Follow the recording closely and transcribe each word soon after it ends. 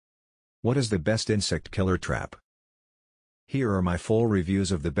What is the best insect killer trap? Here are my full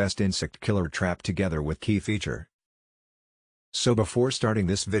reviews of the best insect killer trap together with key feature. So before starting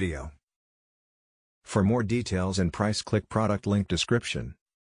this video, for more details and price, click product link description.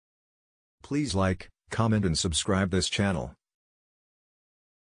 Please like, comment and subscribe this channel.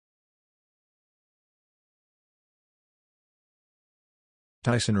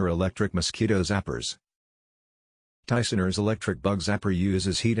 Tysonir electric mosquito zappers. Tysonir's electric bug zapper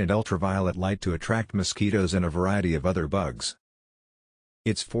uses heat and ultraviolet light to attract mosquitoes and a variety of other bugs.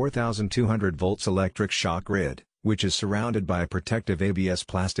 Its 4200 volts electric shock grid, which is surrounded by a protective ABS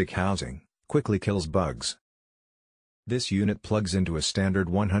plastic housing, quickly kills bugs. This unit plugs into a standard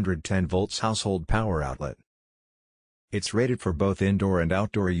 110 volts household power outlet. It's rated for both indoor and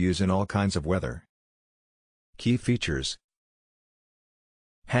outdoor use in all kinds of weather. Key features: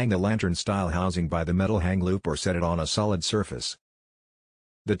 hang the lantern-style housing by the metal hang loop or set it on a solid surface.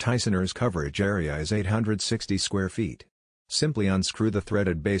 The Tysonir's coverage area is 860 square feet. Simply unscrew the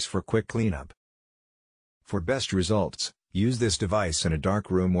threaded base for quick cleanup. For best results, use this device in a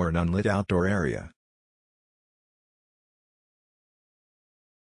dark room or an unlit outdoor area.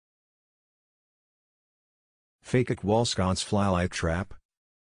 Faicuk wall sconce flylight trap.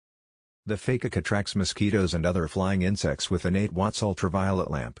 The Faicuk attracts mosquitoes and other flying insects with an 8 watts ultraviolet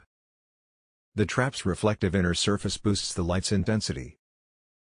lamp. The trap's reflective inner surface boosts the light's intensity.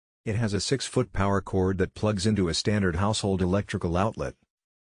 It has a 6-foot power cord that plugs into a standard household electrical outlet.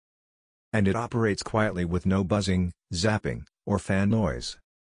 And it operates quietly with no buzzing, zapping, or fan noise.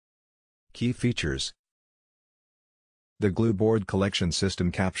 Key features: the glue board collection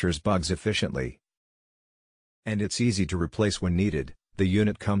system captures bugs efficiently, and it's easy to replace when needed. The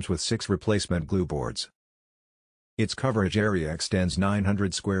unit comes with 6 replacement glue boards. Its coverage area extends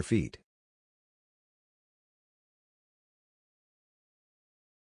 900 square feet.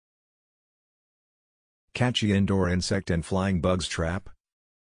 KATCHY indoor insect and flying bugs trap.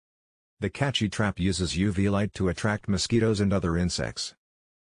 The KATCHY trap uses UV light to attract mosquitoes and other insects.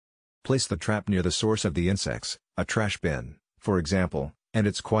 Place the trap near the source of the insects, a trash bin, for example, and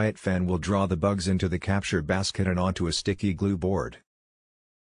its quiet fan will draw the bugs into the capture basket and onto a sticky glue board.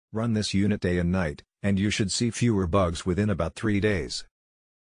 Run this unit day and night, and you should see fewer bugs within about 3 days.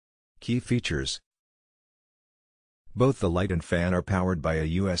 Key features: both the light and fan are powered by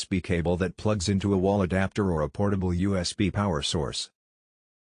a USB cable that plugs into a wall adapter or a portable USB power source.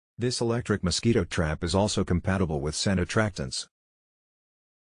 This electric mosquito trap is also compatible with scent attractants.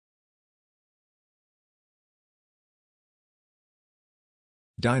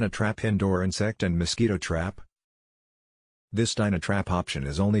 DynaTrap indoor insect and mosquito trap. This DynaTrap option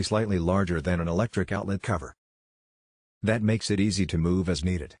is only slightly larger than an electric outlet cover. That makes it easy to move as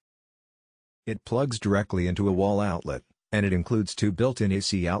needed. It plugs directly into a wall outlet, and it includes 2 built-in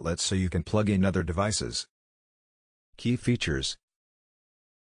AC outlets so you can plug in other devices. Key features: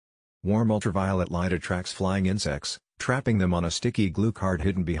 warm ultraviolet light attracts flying insects, trapping them on a sticky glue card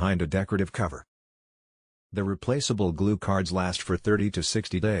hidden behind a decorative cover. The replaceable glue cards last for 30 to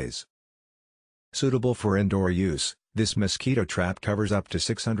 60 days. Suitable for indoor use, this mosquito trap covers up to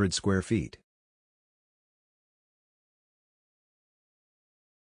 600 square feet.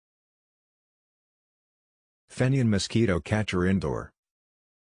 FENUN mosquito catcher indoor.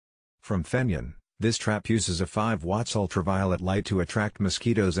 From FENUN, this trap uses a 5 watts ultraviolet light to attract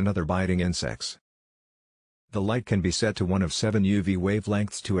mosquitoes and other biting insects. The light can be set to one of 7 UV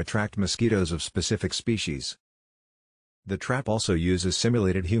wavelengths to attract mosquitoes of specific species. The trap also uses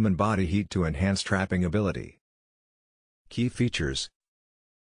simulated human body heat to enhance trapping ability. Key features: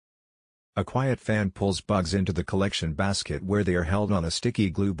 a quiet fan pulls bugs into the collection basket where they are held on a sticky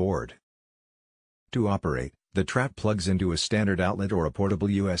glue board. To operate, the trap plugs into a standard outlet or a portable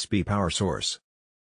USB power source.